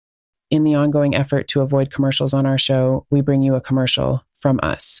In the ongoing effort to avoid commercials on our show, we bring you a commercial from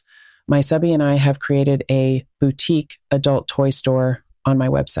us. My subby and I have created a boutique adult toy store on my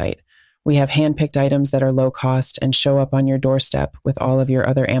website. We have handpicked items that are low cost and show up on your doorstep with all of your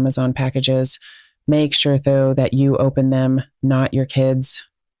other Amazon packages. Make sure, though, that you open them, not your kids.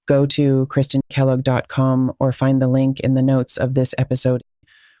 Go to KristenKellogg.com or find the link in the notes of this episode.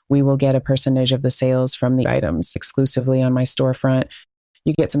 We will get a percentage of the sales from the items exclusively on my storefront.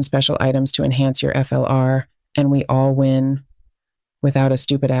 You get some special items to enhance your FLR, and we all win without a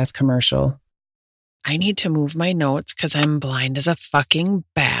stupid-ass commercial. I need to move my notes because I'm blind as a fucking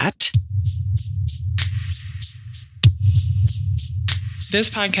bat. This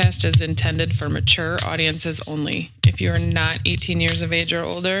podcast is intended for mature audiences only. If you are not 18 years of age or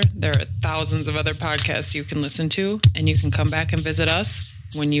older, there are thousands of other podcasts you can listen to, and you can come back and visit us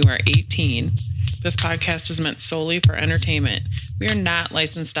when you are 18. This podcast is meant solely for entertainment. We are not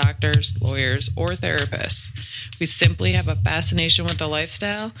licensed doctors, lawyers, or therapists. We simply have a fascination with the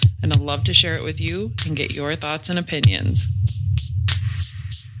lifestyle and a love to share it with you and get your thoughts and opinions.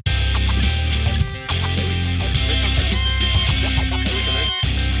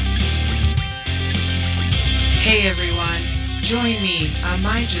 Hey everyone, join me on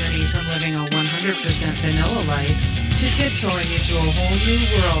my journey from living a 100% vanilla life to tiptoeing into a whole new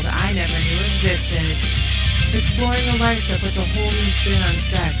world I never knew existed. Exploring a life that puts a whole new spin on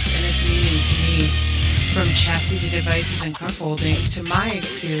sex and its meaning to me. From chastity devices and cuckolding to my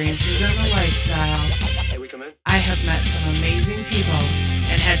experiences in the lifestyle. I have met some amazing people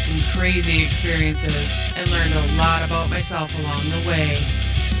and had some crazy experiences and learned a lot about myself along the way.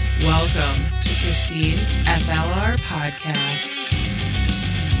 Welcome to Christine's FLR Podcast.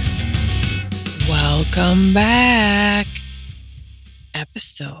 Welcome back.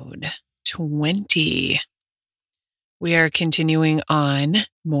 Episode 20. We are continuing on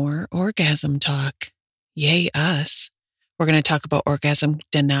more orgasm talk. Yay, us. We're going to talk about orgasm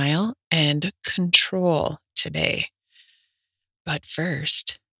denial and control today. But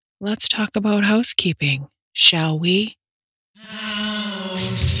first, let's talk about housekeeping, shall we?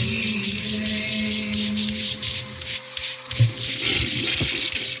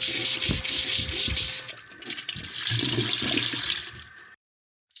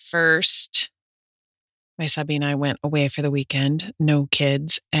 First, my subby and I went away for the weekend. No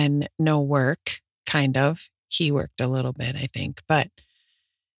kids and no work, kind of. He worked a little bit, I think, but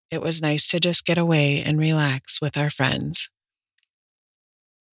it was nice to just get away and relax with our friends.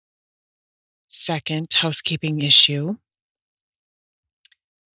 Second housekeeping issue.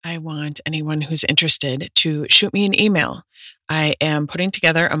 I want anyone who's interested to shoot me an email. I am putting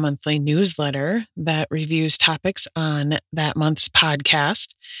together a monthly newsletter that reviews topics on that month's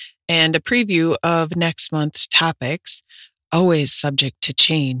podcast and a preview of next month's topics, always subject to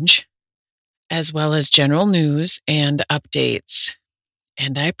change, as well as general news and updates.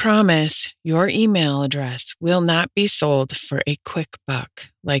 And I promise your email address will not be sold for a quick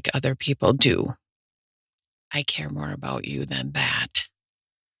buck like other people do. I care more about you than that.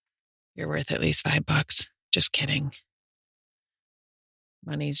 You're worth at least $5. Just kidding.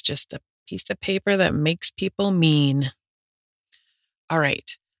 Money's just a piece of paper that makes people mean. All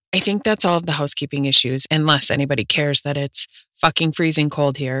right. I think that's all of the housekeeping issues, unless anybody cares that it's fucking freezing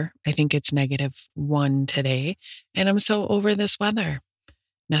cold here. I think it's -1 today, and I'm so over this weather.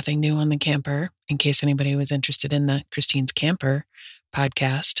 Nothing new on the camper, in case anybody was interested in the Christine's Camper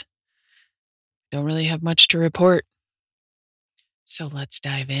podcast. Don't really have much to report. So let's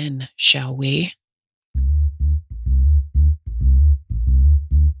dive in, shall we?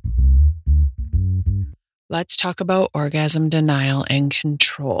 Let's talk about orgasm denial and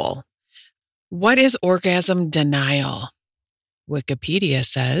control. What is orgasm denial? Wikipedia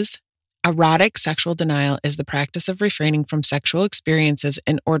says, erotic sexual denial is the practice of refraining from sexual experiences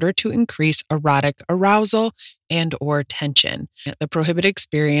in order to increase erotic arousal and or tension. The prohibited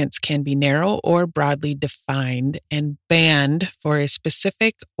experience can be narrow or broadly defined and banned for a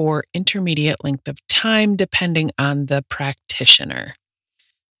specific or intermediate length of time depending on the practitioner.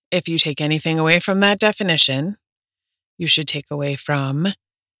 If you take anything away from that definition, you should take away from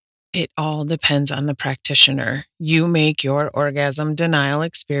it all depends on the practitioner. You make your orgasm denial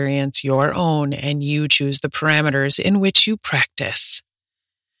experience your own and you choose the parameters in which you practice.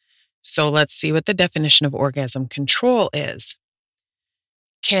 So let's see what the definition of orgasm control is.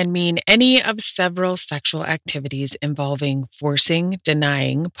 Can mean any of several sexual activities involving forcing,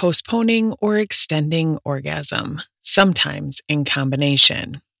 denying, postponing, or extending orgasm, sometimes in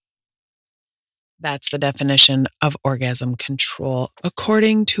combination. That's the definition of orgasm control,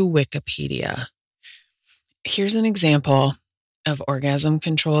 according to Wikipedia. Here's an example of orgasm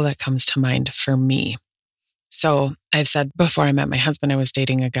control that comes to mind for me. So I've said before I met my husband, I was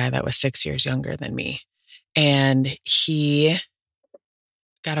dating a guy that was 6 years younger than me. And he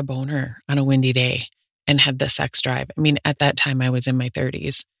got a boner on a windy day and had the sex drive. I mean, at that time I was in my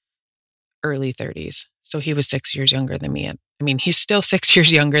 30s, early 30s. So he was 6 years younger than me. I mean, he's still 6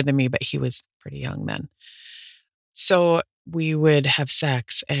 years younger than me, but he was pretty young then. So we would have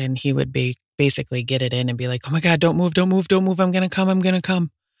sex and he would basically get it in and be like, oh my God, don't move, don't move, don't move. I'm going to come. I'm going to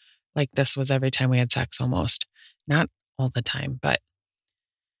come. Like this was every time we had sex almost. Not all the time, but.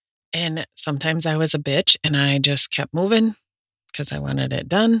 And sometimes I was a bitch and I just kept moving because I wanted it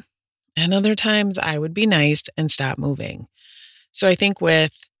done. And other times I would be nice and stop moving. So I think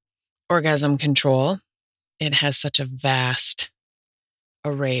with orgasm control, it has such a vast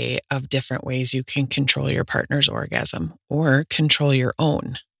array of different ways you can control your partner's orgasm or control your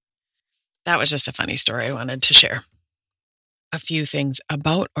own. That was just a funny story I wanted to share. A few things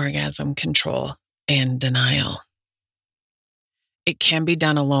about orgasm control and denial. It can be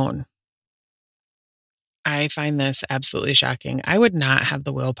done alone. I find this absolutely shocking. I would not have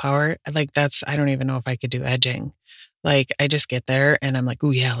the willpower. I don't even know if I could do edging. Like, I just get there and I'm like,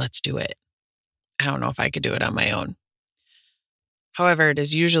 oh yeah, let's do it. I don't know if I could do it on my own. However, it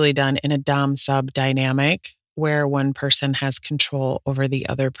is usually done in a dom-sub dynamic where one person has control over the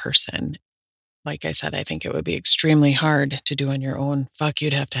other person. Like I said, I think it would be extremely hard to do on your own. Fuck,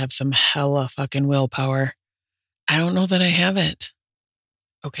 you'd have to have some hella fucking willpower. I don't know that I have it.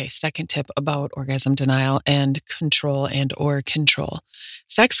 Okay, second tip about orgasm denial and control and or control.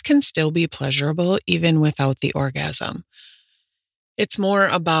 Sex can still be pleasurable even without the orgasm. It's more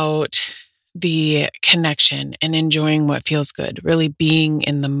about the connection and enjoying what feels good, really being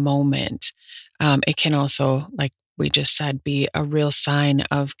in the moment. It can also, like we just said, be a real sign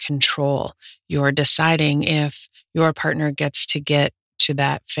of control. You're deciding if your partner gets to get to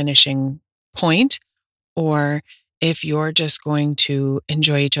that finishing point or if you're just going to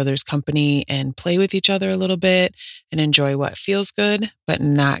enjoy each other's company and play with each other a little bit and enjoy what feels good, but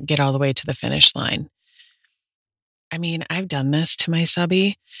not get all the way to the finish line. I mean, I've done this to my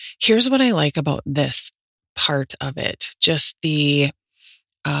subby. Here's what I like about this part of it. Just the,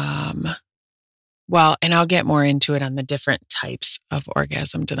 and I'll get more into it on the different types of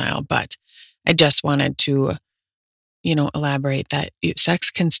orgasm denial, but I just wanted to, elaborate that sex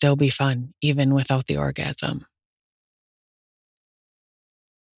can still be fun even without the orgasm.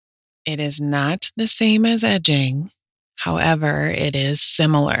 It is not the same as edging. However, it is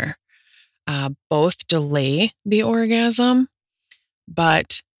similar. Both delay the orgasm,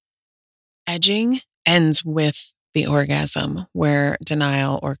 but edging ends with the orgasm, where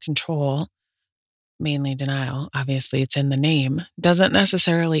denial or control, mainly denial, obviously it's in the name, doesn't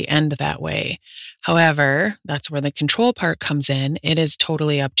necessarily end that way. However, that's where the control part comes in. It is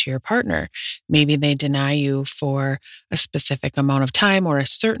totally up to your partner. Maybe they deny you for a specific amount of time or a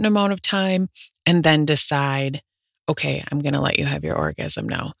certain amount of time, and then decide, okay, I'm going to let you have your orgasm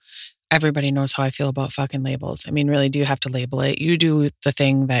now. Everybody knows how I feel about fucking labels. I mean, really, do you have to label it? You do the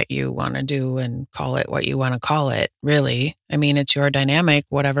thing that you want to do and call it what you want to call it, really. I mean, it's your dynamic.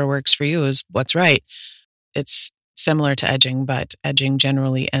 Whatever works for you is what's right. It's similar to edging, but edging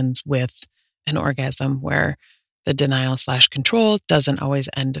generally ends with an orgasm where the denial/control doesn't always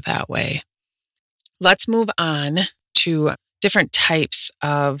end that way. Let's move on to different types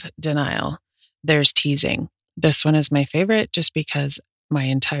of denial. There's teasing. This one is my favorite just because my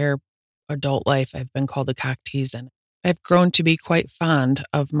entire adult life I've been called a cock tease, and I've grown to be quite fond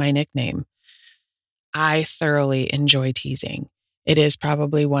of my nickname. I thoroughly enjoy teasing. It is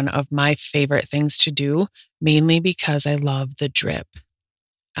probably one of my favorite things to do, mainly because I love the drip.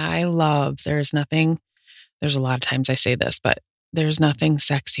 There's a lot of times I say this, but there's nothing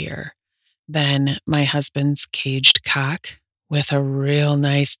sexier than my husband's caged cock with a real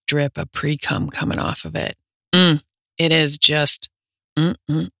nice drip of pre-cum coming off of it. It is just,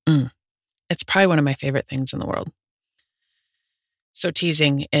 It's probably one of my favorite things in the world. So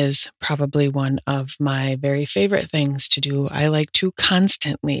teasing is probably one of my very favorite things to do. I like to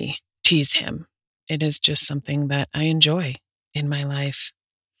constantly tease him. It is just something that I enjoy in my life.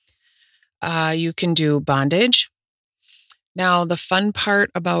 You can do bondage. Now, the fun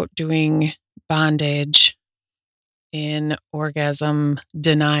part about doing bondage in orgasm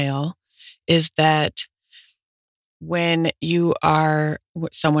denial is that when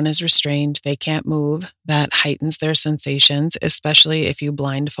someone is restrained, they can't move, that heightens their sensations, especially if you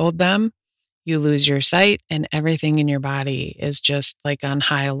blindfold them. You lose your sight and everything in your body is just like on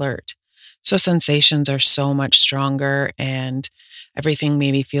high alert. So sensations are so much stronger and everything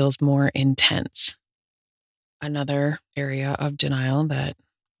maybe feels more intense. Another area of denial that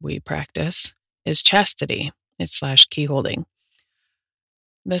we practice is chastity. It's / key holding.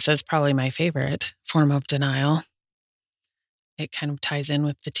 This is probably my favorite form of denial. It kind of ties in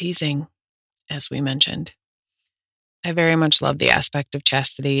with the teasing, as we mentioned. I very much love the aspect of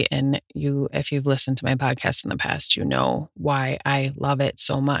chastity, and if you've listened to my podcast in the past, you know why I love it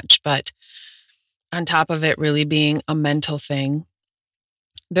so much. But on top of it really being a mental thing,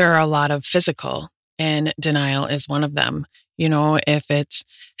 there are a lot of physical, and denial is one of them. If it's,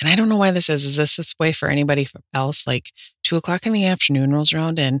 and I don't know why this is this way for anybody else? Like 2:00 in the afternoon rolls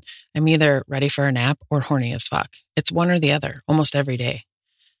around and I'm either ready for a nap or horny as fuck. It's one or the other almost every day.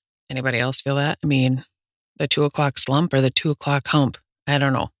 Anybody else feel that? I mean, the 2:00 slump or the 2:00 hump? I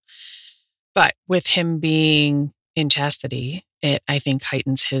don't know. But with him being in chastity, it, I think,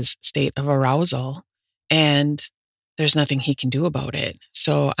 heightens his state of arousal, and there's nothing he can do about it.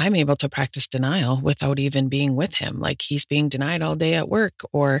 So I'm able to practice denial without even being with him. Like he's being denied all day at work,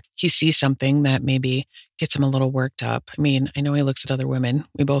 or he sees something that maybe gets him a little worked up. I mean, I know he looks at other women.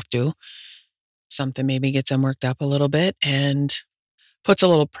 We both do. Something maybe gets him worked up a little bit and puts a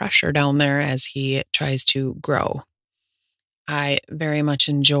little pressure down there as he tries to grow. I very much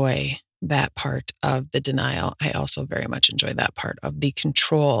enjoy that part of the denial. I also very much enjoy that part of the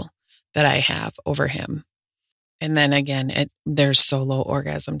control that I have over him. And then again, there's solo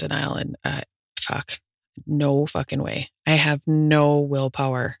orgasm denial, and no fucking way. I have no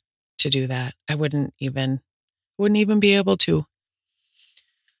willpower to do that. I wouldn't even be able to.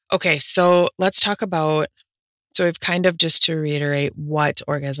 Okay, so let's talk about, so we've kind of, just to reiterate what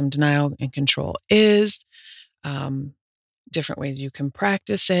orgasm denial and control is, different ways you can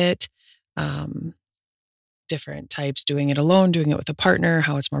practice it, different types, doing it alone, doing it with a partner,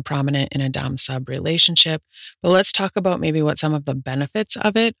 how it's more prominent in a dom-sub relationship. But let's talk about maybe what some of the benefits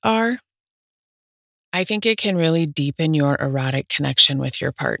of it are. I think it can really deepen your erotic connection with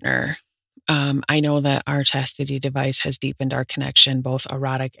your partner. I know that our chastity device has deepened our connection, both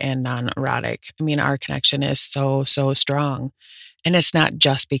erotic and non-erotic. I mean, our connection is so, so strong. And it's not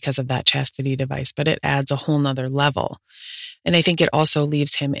just because of that chastity device, but it adds a whole nother level. And I think it also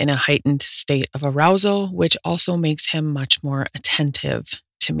leaves him in a heightened state of arousal, which also makes him much more attentive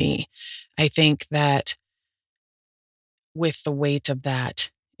to me. I think that with the weight of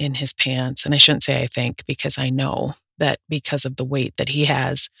that in his pants, and I shouldn't say I think, because I know that because of the weight that he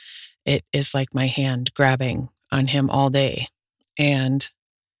has, it is like my hand grabbing on him all day. And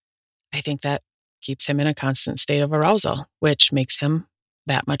I think that keeps him in a constant state of arousal, which makes him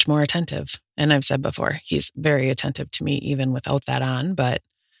that much more attentive. And I've said before, he's very attentive to me even without that on, but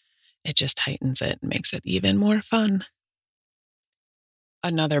it just heightens it and makes it even more fun.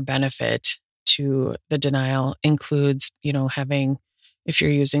 Another benefit to the denial includes, having, if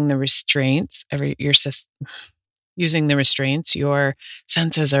you're using the restraints, your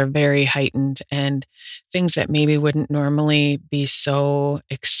senses are very heightened, and things that maybe wouldn't normally be so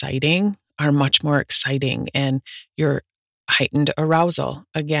exciting are much more exciting, and your heightened arousal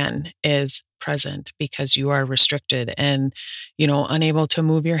again is present because you are restricted and, unable to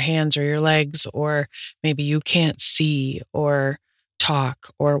move your hands or your legs, or maybe you can't see or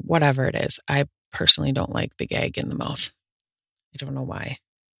talk or whatever it is. I personally don't like the gag in the mouth. I don't know why.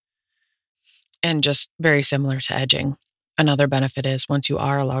 And just very similar to edging. Another benefit is once you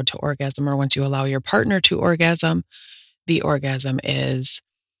are allowed to orgasm, or once you allow your partner to orgasm, the orgasm is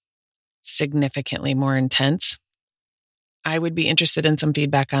significantly more intense. I would be interested in some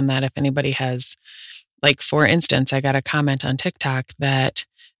feedback on that if anybody has, like, for instance, I got a comment on TikTok that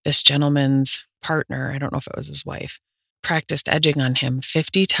this gentleman's partner, I don't know if it was his wife, practiced edging on him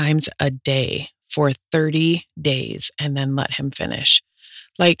 50 times a day for 30 days and then let him finish.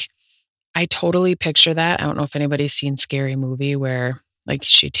 Like, I totally picture that. I don't know if anybody's seen Scary Movie where, like,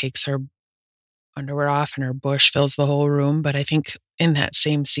 she takes her underwear off and her bush fills the whole room. But I think in that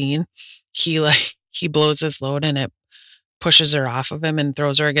same scene, he blows his load and it pushes her off of him and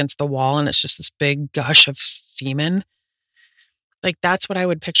throws her against the wall, and it's just this big gush of semen. Like, that's what I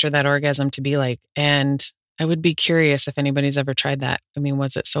would picture that orgasm to be like. And I would be curious if anybody's ever tried that. I mean,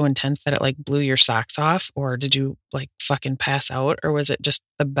 was it so intense that it like blew your socks off, or did you like fucking pass out, or was it just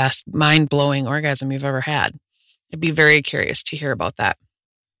the best mind-blowing orgasm you've ever had? I'd be very curious to hear about that.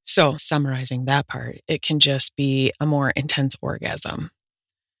 So summarizing that part, it can just be a more intense orgasm,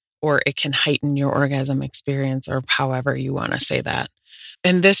 or it can heighten your orgasm experience, or however you want to say that.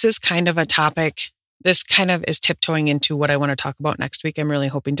 And this is kind of a topic, this kind of is tiptoeing into what I want to talk about next week. I'm really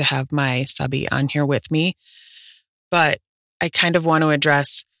hoping to have my subby on here with me, but I kind of want to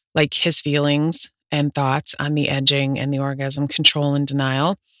address like his feelings and thoughts on the edging and the orgasm control and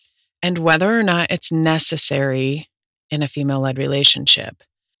denial. and whether or not it's necessary in a female-led relationship.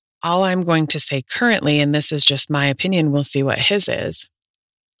 All I'm going to say currently, and this is just my opinion, we'll see what his is,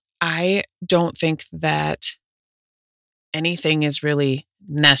 I don't think that anything is really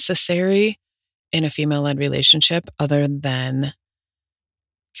necessary in a female-led relationship other than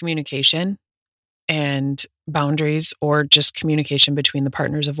communication and boundaries, or just communication between the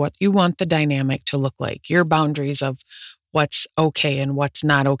partners of what you want the dynamic to look like, your boundaries of what's okay and what's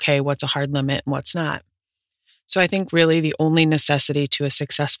not okay, what's a hard limit and what's not. So I think really the only necessity to a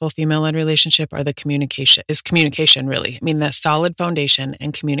successful female-led relationship are communication, really. I mean, that solid foundation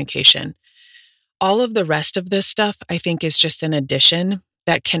and communication. All of the rest of this stuff, I think, is just an addition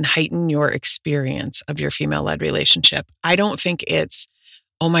that can heighten your experience of your female-led relationship. I don't think it's,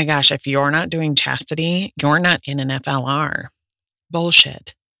 oh my gosh, if you're not doing chastity, you're not in an FLR.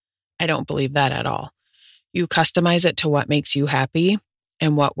 Bullshit. I don't believe that at all. You customize it to what makes you happy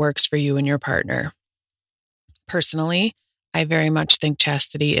and what works for you and your partner. Personally, I very much think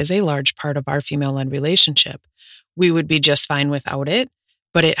chastity is a large part of our female-led relationship. We would be just fine without it,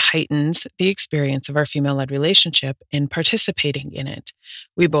 but it heightens the experience of our female-led relationship in participating in it.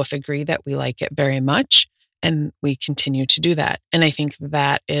 We both agree that we like it very much, and we continue to do that. And I think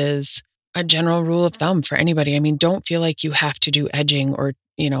that is a general rule of thumb for anybody. I mean, don't feel like you have to do edging or,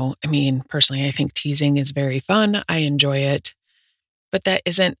 personally, I think teasing is very fun. I enjoy it. But that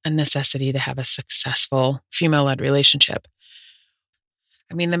isn't a necessity to have a successful female-led relationship.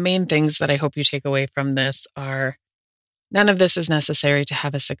 I mean, the main things that I hope you take away from this are none of this is necessary to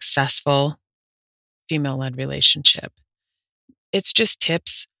have a successful female-led relationship. It's just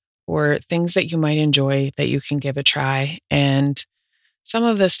tips or things that you might enjoy that you can give a try. And some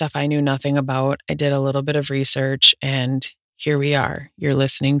of this stuff I knew nothing about. I did a little bit of research, and here we are. You're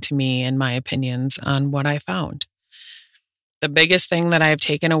listening to me and my opinions on what I found. The biggest thing that I've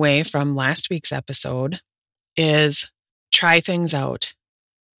taken away from last week's episode is try things out.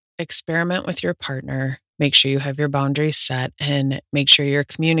 Experiment with your partner. Make sure you have your boundaries set, and make sure you're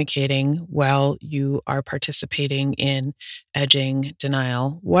communicating while you are participating in edging,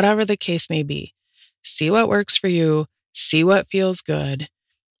 denial, whatever the case may be. See what works for you, see what feels good,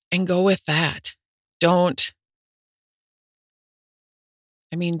 and go with that. Do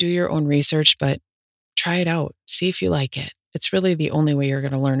your own research, but try it out. See if you like it. It's really the only way you're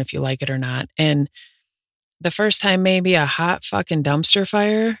going to learn if you like it or not. And the first time may be a hot fucking dumpster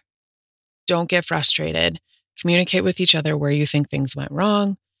fire. Don't get frustrated. Communicate with each other where you think things went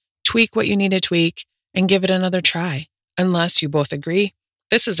wrong. Tweak what you need to tweak and give it another try. Unless you both agree,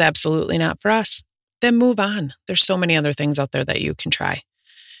 this is absolutely not for us, then move on. There's so many other things out there that you can try.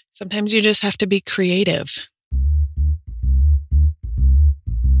 Sometimes you just have to be creative.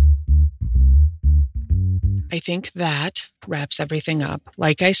 I think that wraps everything up.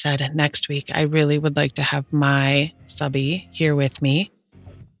 Like I said, next week, I really would like to have my subby here with me.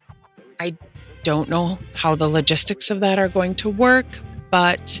 I don't know how the logistics of that are going to work,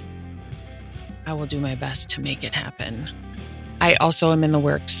 but I will do my best to make it happen. I also am in the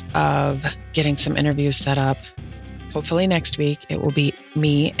works of getting some interviews set up. Hopefully next week, it will be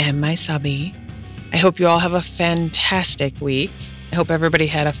me and my subby. I hope you all have a fantastic week. I hope everybody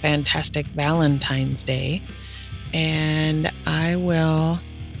had a fantastic Valentine's Day. And I will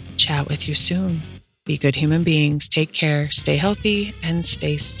chat with you soon. Be good human beings. Take care. Stay healthy and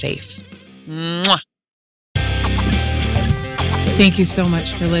stay safe. Mwah. Thank you so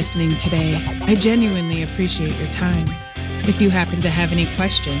much for listening today. I genuinely appreciate your time. If you happen to have any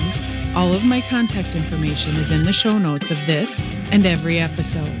questions, all of my contact information is in the show notes of this and every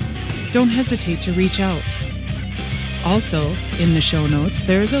episode. Don't hesitate to reach out. Also, in the show notes,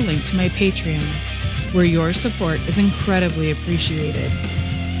 there is a link to my Patreon, where your support is incredibly appreciated.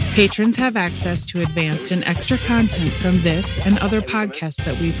 Patrons have access to advanced and extra content from this and other podcasts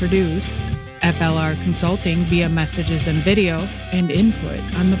that we produce, FLR consulting via messages and video, and input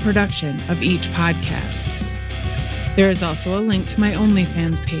on the production of each podcast. There is also a link to my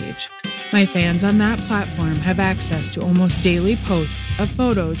OnlyFans page. My fans on that platform have access to almost daily posts of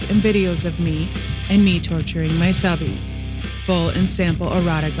photos and videos of me and me torturing my subby, full and sample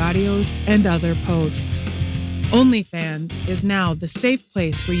erotic audios, and other posts. OnlyFans is now the safe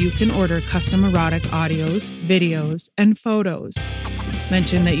place where you can order custom erotic audios, videos, and photos.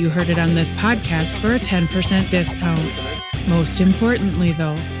 Mention that you heard it on this podcast for a 10% discount. Most importantly,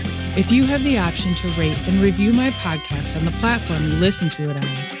 though, if you have the option to rate and review my podcast on the platform you listen to it on,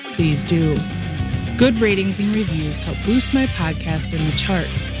 please do. Good ratings and reviews help boost my podcast in the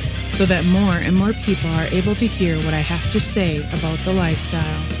charts so that more and more people are able to hear what I have to say about the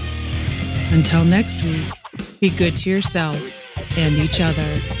lifestyle. Until next week, be good to yourself and each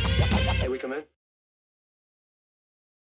other.